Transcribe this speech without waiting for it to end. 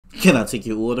Can I take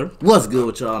your order? What's good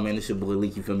with y'all, man? It's your boy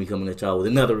Leak, you feel me, coming at y'all with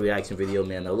another reaction video,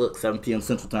 man. Now look, 7 p.m.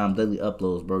 Central Time, daily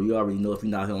uploads, bro. You already know if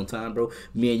you're not here on time, bro,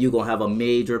 me and you gonna have a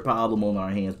major problem on our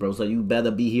hands, bro. So you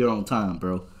better be here on time,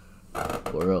 bro.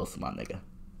 Or else, my nigga.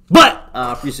 But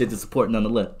I appreciate the support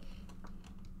nonetheless.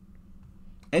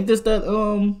 Ain't this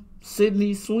that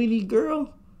Sydney Sweeney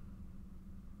girl?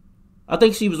 I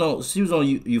think she was on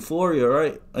Euphoria,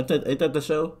 right? Ain't that the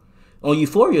show? On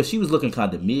Euphoria, she was looking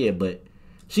kind of mid, but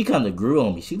she kind of grew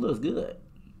on me. She looks good.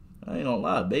 I ain't gonna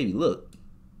lie, baby. Look,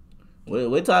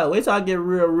 wait till I get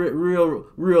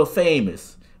real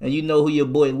famous, and you know who your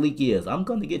boy Leak is. I'm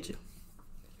gonna get you.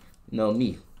 You know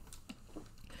me.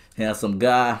 Handsome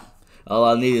guy. All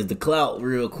I need is the clout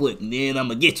real quick, and then I'm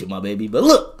gonna get you, my baby. But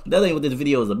look, that ain't what this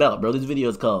video is about, bro. This video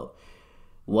is called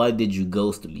 "Why Did You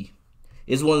Ghost Me?"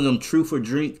 It's one of them truth or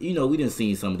drink. You know, we done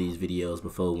seen some of these videos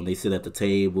before when they sit at the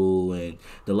table, and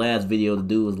the last video the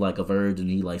dude was like a virgin,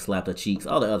 he like slapped her cheeks,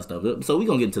 all the other stuff. So we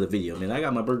gonna get into the video, man. I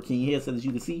got my Burger King headset, as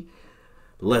you can see.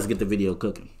 Let's get the video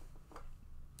cooking.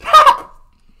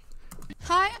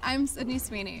 Hi, I'm Sydney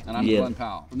Sweeney. And I'm Glenn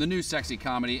Powell. From the new sexy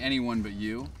comedy, Anyone But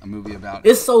You, a movie about...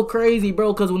 It's so crazy,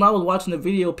 bro, because when I was watching the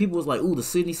video, people was like, ooh, the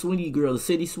Sydney Sweeney girl, the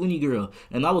Sydney Sweeney girl.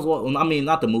 And I was, I mean,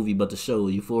 not the movie, but the show,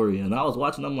 Euphoria. And I was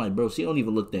watching, I'm like, bro, she don't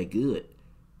even look that good.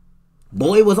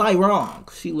 Boy, was I wrong.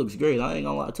 She looks great, I ain't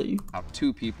gonna lie to you.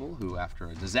 Two people who, after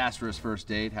a disastrous first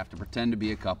date, have to pretend to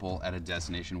be a couple at a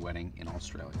destination wedding in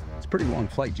Australia. It's a pretty long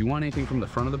flight. Do you want anything from the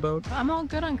front of the boat? I'm all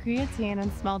good on creatine and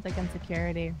small dick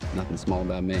insecurity. Nothing small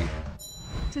about me.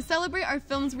 To celebrate our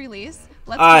film's release,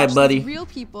 let's watch these real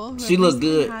people who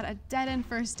have had a dead-end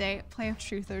first date play of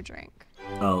truth or drink.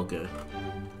 Oh, okay.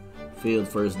 Field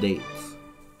first dates.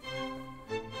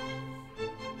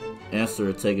 Answer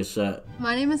or take a shot.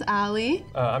 My name is Allie.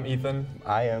 I'm Ethan.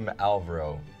 I am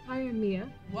Alvaro. I am Mia.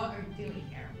 What are you doing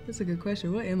here? That's a good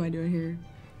question. What am I doing here?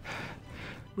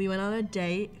 We went on a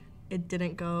date. It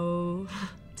didn't go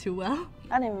too well.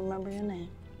 I didn't remember your name.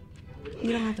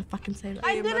 You don't have to fucking say that.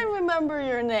 I didn't remember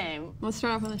your name. Let's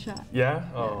start off with a shot. Yeah?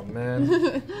 Oh,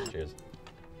 man. Cheers.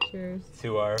 Cheers.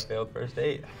 To our failed first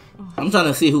date. I'm trying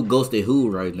to see who ghosted who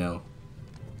right now.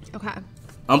 Okay.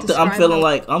 I'm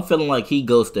feeling like he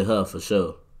ghosted her for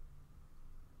sure.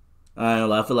 I don't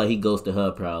know, I feel like he ghosted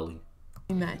her probably.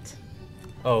 We met.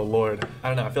 Oh, Lord. I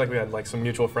don't know. I feel like we had like some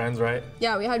mutual friends, right?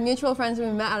 Yeah, we had mutual friends and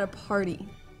we met at a party.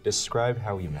 Describe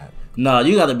how we met. Nah,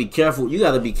 you gotta be careful. You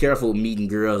gotta be careful meeting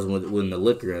girls when the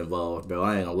liquor involved, bro.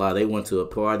 I ain't gonna lie. They went to a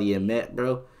party and met,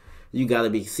 bro. You gotta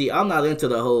be. See, I'm not into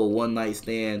the whole one night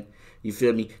stand. You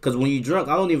feel me? Because when you drunk,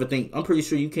 I'm pretty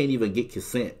sure you can't even get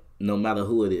consent, no matter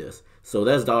who it is. So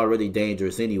that's already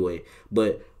dangerous anyway.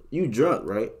 But you drunk,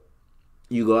 right?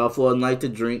 You go out for a night to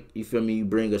drink. You feel me? You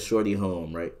bring a shorty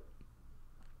home, right?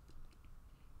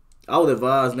 I would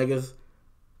advise niggas,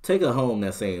 take her home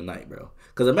that same night, bro.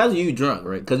 Because imagine you drunk,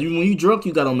 right? Because when you drunk,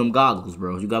 you got on them goggles,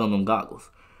 bro. You got on them goggles.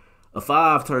 A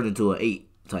 5 turned into an 8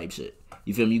 type shit.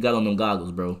 You feel me? You got on them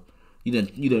goggles, bro.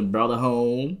 You done brought her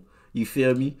home. You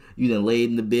feel me? You done laid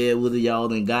in the bed with her. Y'all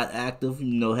done got active.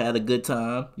 You know, had a good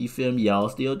time. You feel me? Y'all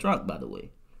still drunk, by the way.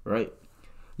 Right?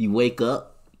 You wake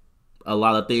up. A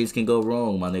lot of things can go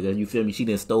wrong, my nigga. You feel me? She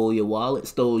done stole your wallet,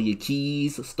 stole your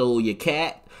keys, stole your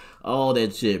cat. All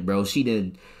that shit, bro.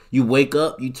 You wake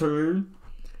up, you turn.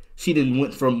 She done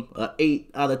went from an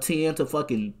 8 out of 10 to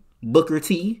fucking Booker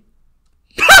T.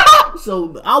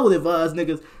 So I would advise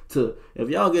niggas to, if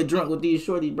y'all get drunk with these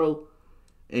shorties, bro,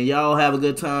 and y'all have a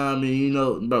good time, and you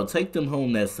know, bro, take them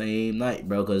home that same night,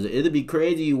 bro, because it'll be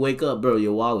crazy. You wake up, bro,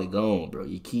 your wallet gone, bro,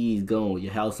 your keys gone,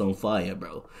 your house on fire,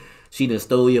 bro. She done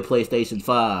stole your PlayStation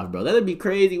 5, bro. That'd be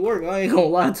crazy work. I ain't gonna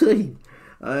lie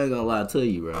to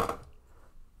you. Bro.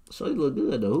 So you look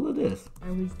good, though. Who is this?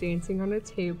 I was dancing on a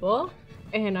table,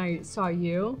 and I saw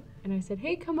you, and I said,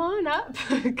 hey, come on up.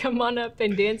 Come on up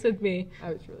and dance with me.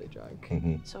 I was really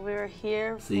drunk. So we were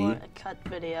here for a cut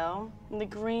video in the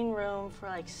green room for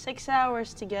like 6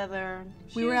 hours together.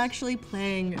 We were actually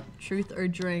playing Truth or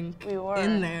Drink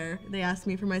in there. They asked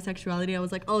me for my sexuality. I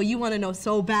was like, oh, you want to know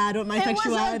so bad what my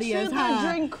sexuality is, huh? It was a Truth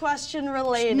or Drink question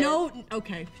related. No,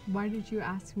 okay. Why did you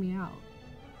ask me out?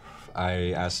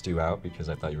 I asked you out because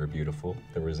I thought you were beautiful.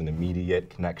 There was an immediate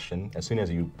connection. As soon as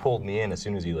you pulled me in, as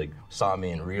soon as you like saw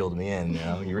me and reeled me in, you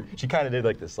know, she kind of did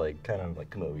like this, like kind of like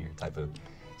come over here type of.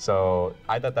 So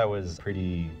I thought that was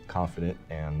pretty confident,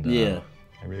 and yeah,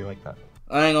 I really like that.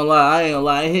 I ain't gonna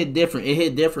lie. It hit different. It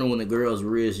hit different when the girls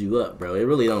rears you up, bro. It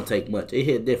really don't take much. It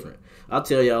hit different. I'll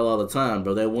tell y'all all the time,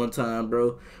 bro. That one time,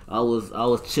 bro, I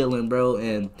was chilling, bro,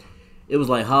 and it was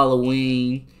like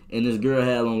Halloween. and this girl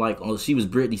had on like, she was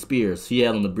Britney Spears. She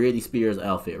had on the Britney Spears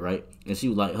outfit, right? And she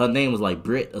was like, her name was like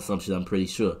Brit or some shit, I'm pretty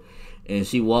sure. And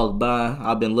she walked by.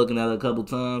 I've been looking at her a couple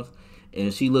times,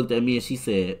 and she looked at me and she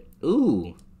said,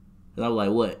 "Ooh," and I was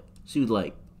like, "What?" She was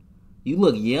like, "You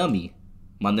look yummy."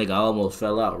 My nigga, I almost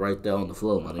fell out right there on the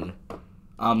floor, my nigga.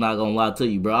 I'm not gonna lie to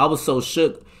you, bro. I was so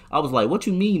shook. I was like, "What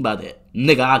you mean by that?"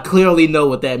 Nigga, I clearly know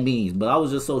what that means, but I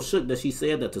was just so shook that she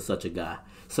said that to such a guy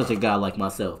like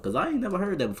myself, because I ain't never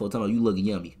heard that before. Talking about you look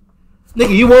yummy.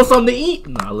 Nigga, you want something to eat?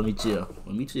 Nah, let me chill.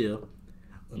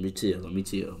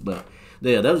 But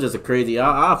yeah, that was just a crazy.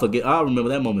 I'll remember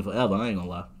that moment forever. I ain't gonna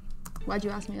lie. Why'd you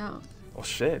ask me out? Well,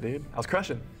 shit, dude. I was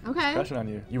crushing. Okay. Crushing on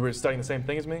you. You were studying the same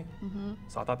thing as me? Mm-hmm.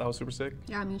 So I thought that was super sick.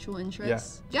 Yeah, mutual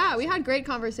interests. Yeah, we had great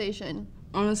conversation.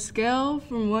 On a scale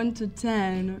from 1 to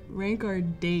 10, rank our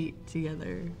date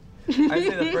together. I'd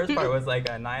say the first part was like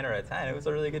a 9 or a 10. It was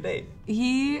a really good date.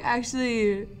 He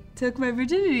actually took my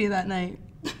virginity that night.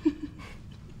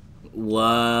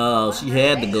 Wow, she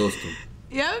had to ghost him.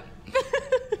 Yep.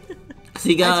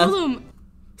 See, guys. I told him.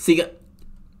 See,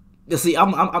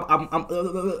 I'm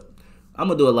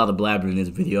gonna do a lot of blabbering in this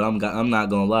video. I'm not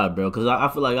gonna lie, bro, because I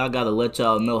feel like I gotta let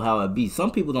y'all know how it be.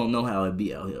 Some people don't know how it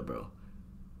be out here, bro.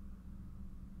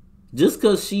 Just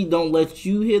because she don't let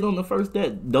you hit on the first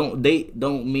date,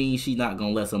 don't mean she not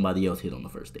gonna let somebody else hit on the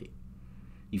first date.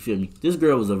 You feel me? This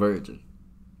girl was a virgin.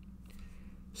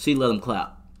 She let him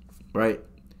clap, right?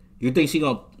 You think she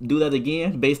gonna do that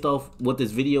again based off what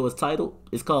this video is titled?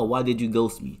 It's called "Why Did You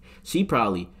Ghost Me?" She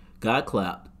probably got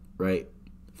clapped, right?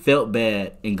 Felt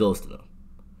bad and ghosted him.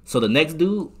 So the next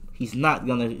dude, he's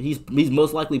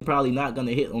most likely probably not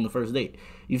gonna hit on the first date.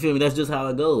 You feel me? That's just how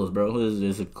it goes, bro.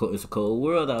 It's a cold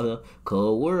world out here.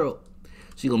 Cold world.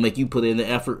 She gonna make you put in the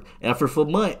effort for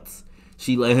months.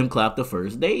 She let him clap the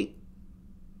first date.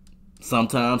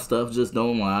 Sometimes stuff just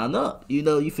don't line up. You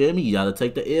know, you feel me? You gotta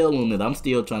take the L on it. I'm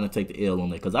still trying to take the L on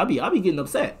it because I be getting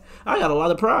upset. I got a lot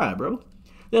of pride, bro.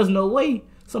 There's no way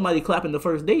somebody clapping the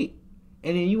first date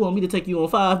and then you want me to take you on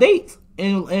 5 dates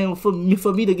and for me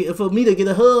to get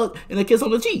a hug and a kiss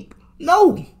on the cheek.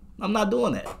 No, I'm not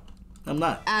doing that. I'm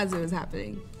not. As it was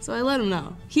happening. So I let him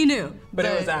know. He knew. But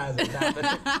it was as it was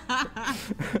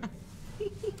happening.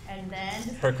 And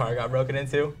then her car got broken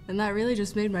into. And that really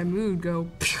just made my mood go,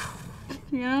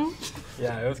 you know?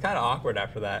 Yeah, it was kind of awkward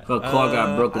after that. Her car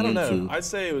got broken I don't into. know. I'd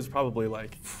say it was probably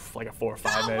like a 4 or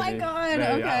 5 maybe. Oh my god,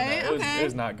 maybe. okay. It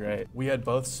was not great. We had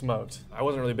both smoked. I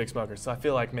wasn't really a big smoker, so I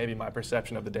feel like maybe my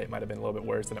perception of the date might have been a little bit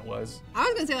worse than it was. I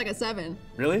was gonna say like a 7.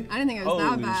 Really? I didn't think it was that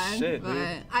Holy bad. shit, but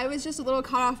dude. I was just a little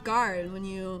caught off guard when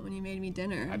you made me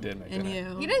dinner. I did make and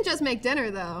dinner. You didn't just make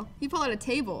dinner though. You pulled out a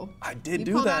table. I did You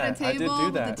do pulled that. out a table I did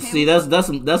do that. See, that's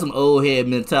some old head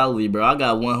mentality, bro. I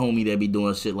got one homie that be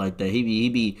doing shit like that. He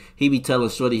be telling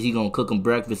shorties he gonna cook him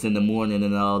breakfast in the morning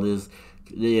and all this.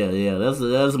 Yeah, that's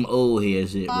some old head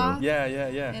shit, bro.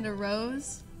 Yeah. And a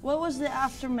rose. What was the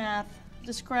aftermath?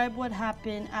 Describe what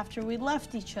happened after we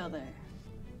left each other.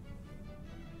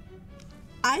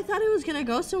 I thought it was gonna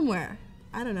go somewhere.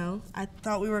 I don't know. I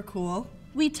thought we were cool.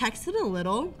 We texted a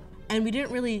little, and we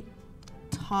didn't really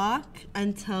talk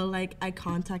until like I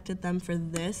contacted them for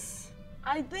this.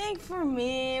 I think for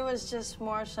me it was just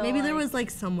more so. Maybe there was like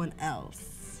someone else.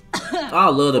 I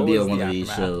love to be on one of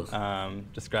these shows.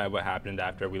 Describe what happened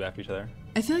after we left each other.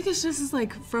 I feel like it's just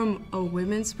like from a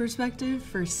women's perspective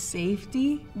for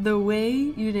safety. The way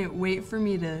you didn't wait for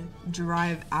me to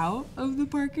drive out of the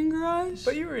parking garage.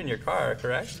 But you were in your car,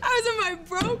 correct? I was in my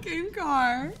broken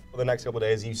car. Well, the next couple of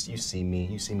days, you see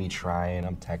me trying.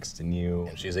 I'm texting you,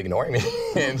 and she's ignoring me,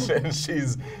 and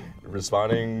she's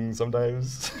responding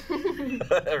sometimes.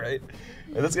 Right?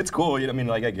 And it's cool. You know, I mean,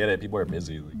 like I get it. People are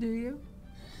busy. Like, do you?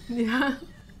 Yeah.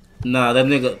 Nah, that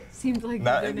nigga. Seemed like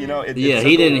you know.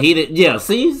 He didn't. Yeah,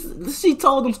 see, she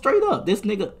told him straight up. This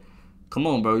nigga, come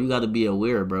on, bro. You got to be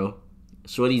aware, bro.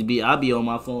 Shorties I be on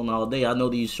my phone all day. I know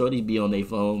these shorties be on their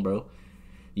phone, bro.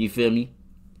 You feel me?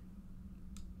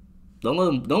 Don't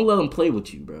let them play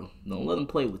with you, bro. Don't let them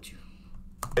play with you.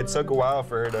 It took a while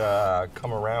for her to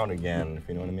come around again, if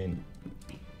you know what I mean.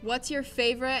 What's your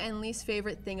favorite and least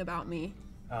favorite thing about me?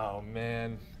 Oh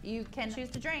man. You can choose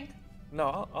to drink.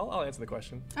 No, I'll answer the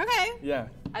question. Okay. Yeah.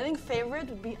 I think favorite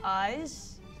would be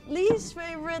eyes. Least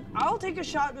favorite, I'll take a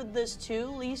shot with this too.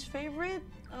 Least favorite.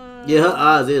 Yeah, her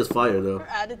eyes is fire though. Her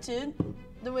attitude,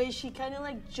 the way she kind of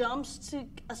like jumps to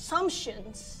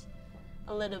assumptions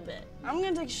a little bit. I'm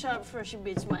gonna take a shot before she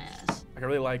beats my ass. I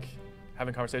really like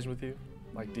having conversations with you,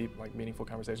 like deep, like meaningful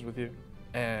conversations with you.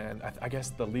 And I guess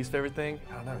the least favorite thing,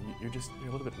 I don't know, you're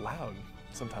a little bit loud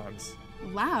sometimes.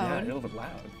 Loud? Yeah, you're a little bit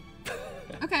loud.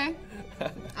 Okay.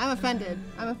 I'm offended.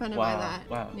 I'm offended by that.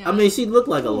 Wow. Yeah. I mean, she looked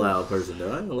like a loud person,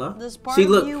 though. I ain't gonna lie. This part She of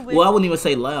looked. you with- Well, I wouldn't even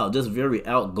say loud. Just very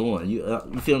outgoing. You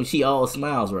feel me? She all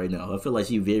smiles right now. I feel like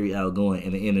she's very outgoing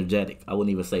and energetic. I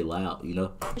wouldn't even say loud. You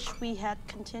know. Wish we had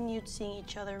continued seeing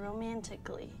each other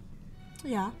romantically.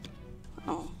 Yeah.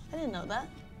 Oh, I didn't know that.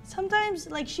 Sometimes,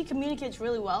 like, she communicates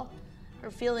really well, her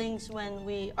feelings when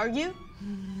we argue,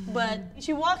 but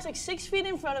she walks like 6 feet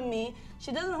in front of me.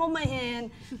 She doesn't hold my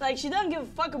hand. Like, she doesn't give a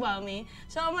fuck about me.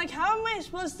 So I'm like, how am I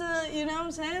supposed to, you know what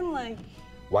I'm saying? Like,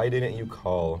 Why didn't you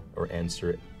call or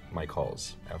answer my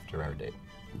calls after our date?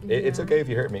 It's okay if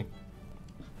you hurt me.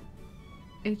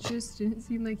 It just didn't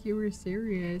seem like you were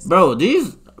serious. Bro,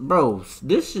 this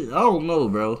shit, I don't know,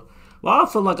 bro. Well, I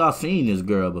feel like I've seen this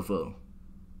girl before.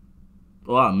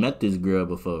 Well, I met this girl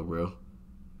before, bro.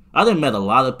 I done met a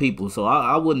lot of people, so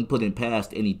I wouldn't put it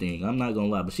past anything. I'm not gonna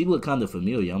lie, but she looked kind of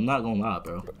familiar. I'm not gonna lie,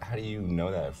 bro. But how do you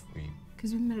know that if we...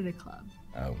 Because we met at a club.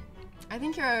 Oh. I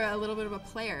think you're a little bit of a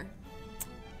player.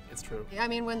 It's true. I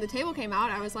mean, when the table came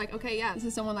out, I was like, okay, yeah, this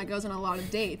is someone that goes on a lot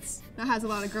of dates. That has a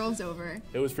lot of girls over.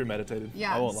 It was premeditated.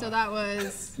 Yeah, so that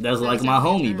was... That's like my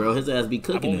homie, bro. His ass be I've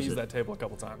cooking only and used shit. that table a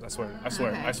couple times. I swear. I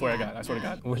swear. Okay, I swear yeah, to God. I swear to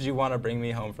God. Would you want to bring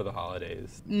me home for the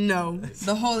holidays? No.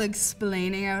 The whole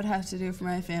explaining I would have to do for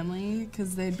my family,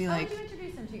 because they'd be How like, would you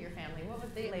introduce him to your family? What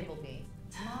would they label me?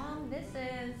 Mom, this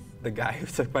is... The guy who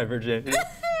took my virginity?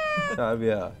 That'd be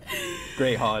a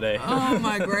great holiday. oh,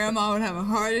 my grandma would have a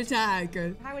heart attack.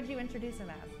 How would you introduce him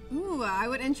as? Ooh, I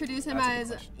would introduce him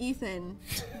That's a as good Ethan.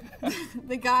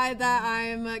 The guy that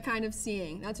I'm kind of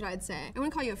seeing. That's what I'd say. I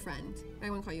wouldn't call you a friend. I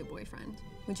wouldn't call you a boyfriend.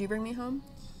 Would you bring me home?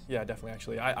 Yeah, definitely.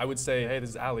 Actually, I would say, hey, this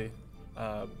is Ali,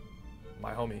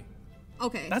 my homie.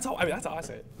 Okay. That's how. I mean, that's how I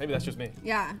say it. Maybe that's just me.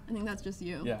 Yeah, I think that's just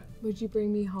you. Yeah. Would you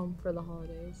bring me home for the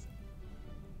holidays?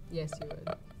 Yes, you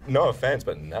would. No offense,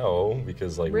 but no,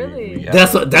 because like Really? we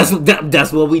That's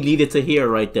what we needed to hear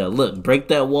right there. Look, break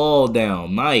that wall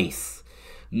down. Nice,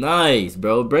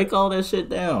 bro. Break all that shit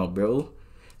down, bro.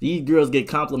 These girls get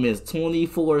compliments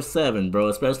 24/7, bro.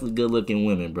 Especially good-looking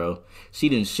women, bro. She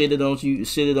done shitted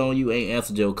on you, ain't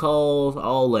answered your calls,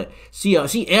 all that. She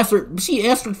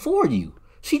answered for you.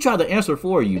 She tried to answer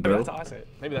for you, Maybe bro. that's how I say it.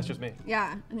 Maybe that's just me.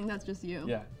 Yeah, I think that's just you.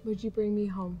 Yeah. Would you bring me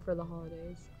home for the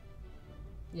holidays?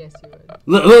 Yes, you would.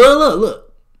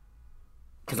 Look.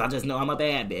 Cause I just know I'm a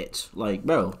bad bitch. Like,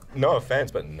 bro. No offense,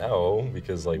 but no,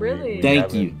 because like Really? we Thank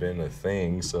haven't you. been a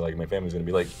thing, so like my family's gonna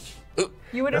be like,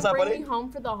 You wouldn't That's not bring funny? me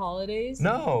home for the holidays?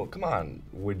 no, come on,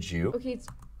 would you? Okay, it's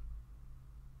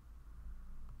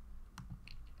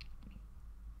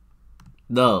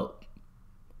No.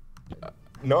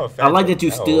 No offense. I like but that you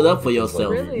no, stood up for because,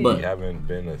 yourself, like, Really? but we haven't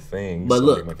been a thing. But so,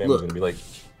 look, like, my family's look. gonna be like,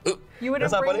 you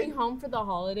wouldn't That's not bring funny? me home for the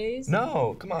holidays?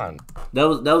 no, come on. that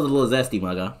was a little zesty,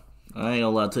 my guy. I ain't gonna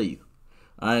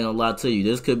lie to you.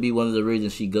 This could be one of the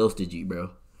reasons she ghosted you, bro.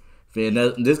 And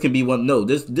this can be one. No,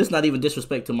 this not even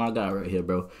disrespect to my guy right here,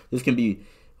 bro. This can be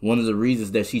one of the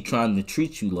reasons that she trying to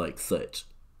treat you like such.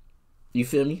 You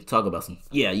feel me? Talk about some.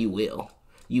 Yeah, you will.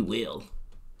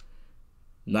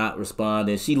 Not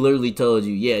responding. She literally told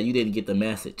you, yeah, you didn't get the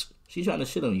message. She trying to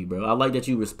shit on you, bro. I like that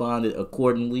you responded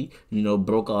accordingly. You know,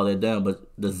 broke all that down. But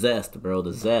the zest, bro.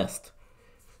 The zest,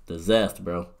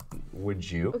 bro. Would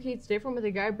you? Okay, it's different with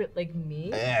a guy, but like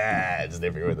me? It's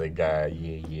different with a guy.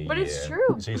 Yeah. But it's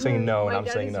true. So you're saying no, and I'm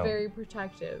saying My no. dad is very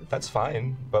protective. That's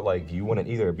fine, but like you wouldn't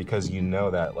either because you know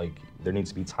that like there needs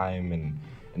to be time and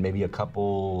maybe a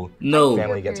couple No.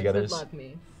 family Your parents would get-togethers. love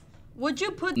me. would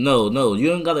you put No, you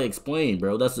don't gotta explain,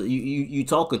 bro. That's you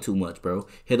talking too much, bro.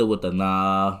 Hit her with the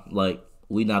nah, like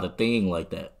we not a thing like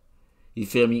that. You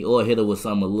feel me? Or hit her with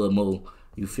something a little more.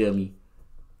 You feel me?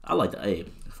 I like that. Hey,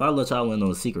 if I let y'all in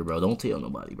on a secret, bro, don't tell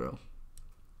nobody, bro.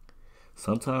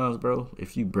 Sometimes, bro,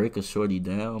 if you break a shorty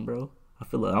down, bro, I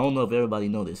feel like I don't know if everybody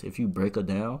know this. If you break her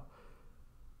down,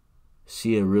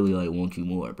 she'll really like want you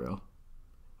more, bro.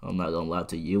 I'm not gonna lie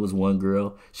to you. It was one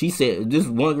girl. She said,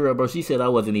 bro, she said I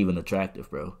wasn't even attractive,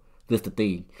 bro. That's the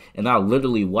thing. And I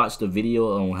literally watched the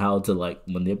video on how to like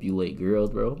manipulate girls,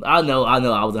 bro. I know. I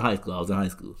was in high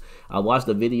school. I watched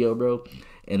the video, bro,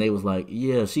 and they was like,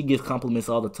 yeah, she gets compliments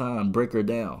all the time. Break her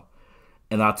down.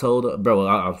 And I told her, bro,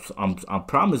 I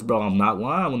promise, bro, I'm not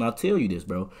lying when I tell you this,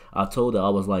 bro. I told her, I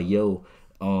was like, yo,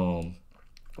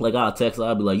 like I'll text her,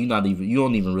 I'll be like, you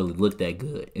don't even really look that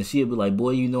good. And she'll be like,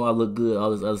 boy, you know I look good,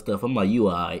 all this other stuff. I'm like, you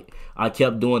alright. I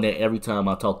kept doing that every time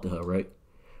I talked to her, right?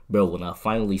 Bro, when I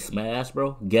finally smashed,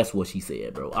 bro, guess what she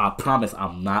said, bro? I promise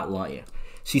I'm not lying.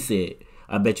 She said,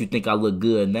 I bet you think I look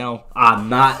good now. I'm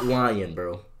not lying,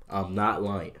 bro. I'm not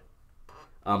lying,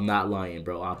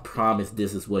 bro. I promise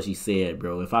this is what she said,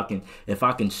 bro. If I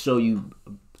can show you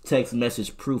text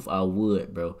message proof, I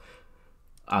would, bro.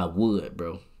 I would,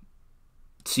 bro.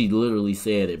 She literally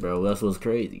said it, bro. That's what's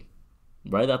crazy.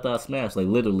 Right after I smashed, like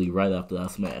literally right after I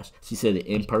smashed. She said it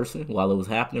in person while it was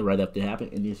happening, right after it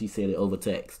happened, and then she said it over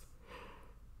text.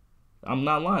 I'm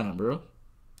not lying, bro. I'm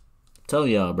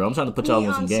telling y'all, bro. I'm trying to put y'all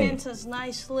on some game. Santa's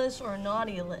nice list or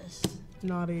naughty list?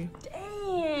 Naughty.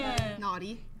 Damn.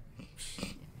 Naughty.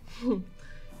 Do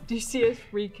you see us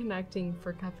reconnecting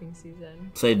for cuffing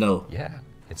season? Say no. Yeah,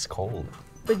 it's cold.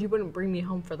 But you wouldn't bring me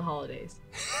home for the holidays.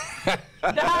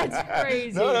 That's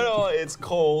crazy. No, it's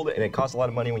cold and it costs a lot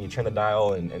of money when you turn the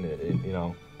dial and you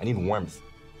know, I need warmth.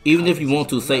 Even if you want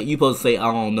to say, you supposed to say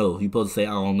I don't know. You supposed to say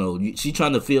I don't know. She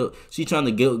trying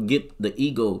to get the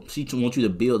ego. She wants you to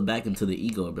build back into the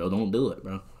ego, bro. Don't do it,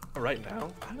 bro. Right now,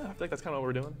 I don't know. I feel like that's kind of what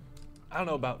we're doing. I don't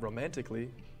know about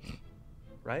romantically,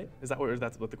 right?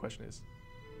 That's what the question is.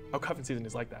 Oh, cuffing season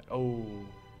is like that. Oh,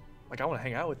 like I want to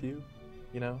hang out with you,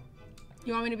 you know?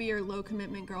 You want me to be your low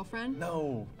commitment girlfriend?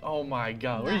 No. Oh my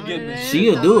God. Where are you getting this?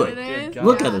 She'll do it.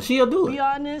 Look at her. She'll do it. Be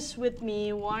honest with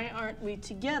me. Why aren't we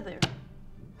together?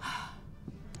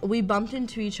 We bumped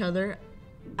into each other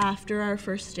after our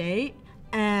first date,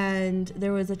 and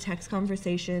there was a text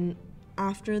conversation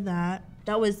after that.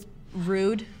 That was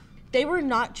rude. They were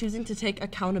not choosing to take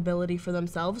accountability for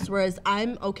themselves, whereas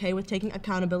I'm okay with taking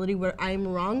accountability where I'm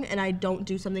wrong and I don't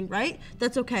do something right.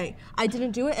 That's okay. I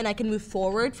didn't do it and I can move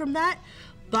forward from that,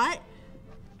 but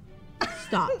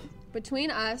stop.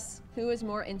 Between us, who is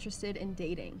more interested in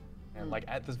dating? And like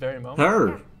at this very moment?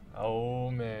 Her.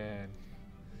 Oh man.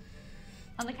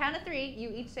 On the count of 3,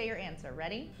 you each say your answer.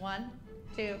 Ready? 1,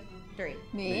 2, 3.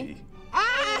 Me.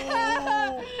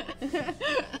 That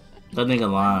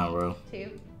nigga lying, bro.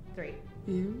 2, 3.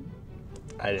 You.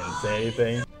 I didn't say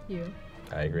anything. You.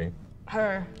 I agree.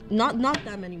 Her. Not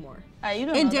them anymore. You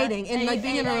don't in know dating, that. in like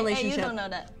being in a relationship. You don't know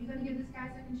that. You gonna give this guy a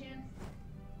second chance?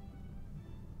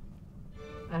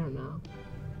 I don't know.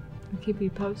 I'll keep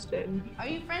you posted. Are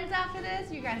you friends after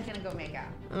this? Or you guys gonna go make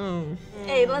out? Oh.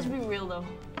 Hey, let's be real though.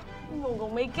 We're gonna go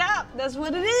make out. That's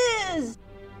what it is.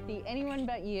 The Anyone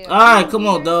But You. Alright, come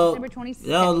on, dog. December 26th.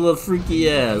 Y'all a little freaky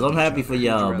ass. I'm happy for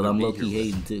y'all, but I'm low-key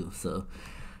hating too, so.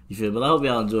 You feel me? But I hope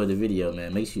y'all enjoyed the video,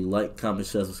 man. Make sure you like, comment,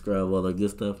 share, subscribe, all that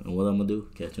good stuff. And what I'm gonna do,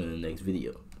 catch you in the next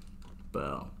video.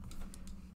 Bye.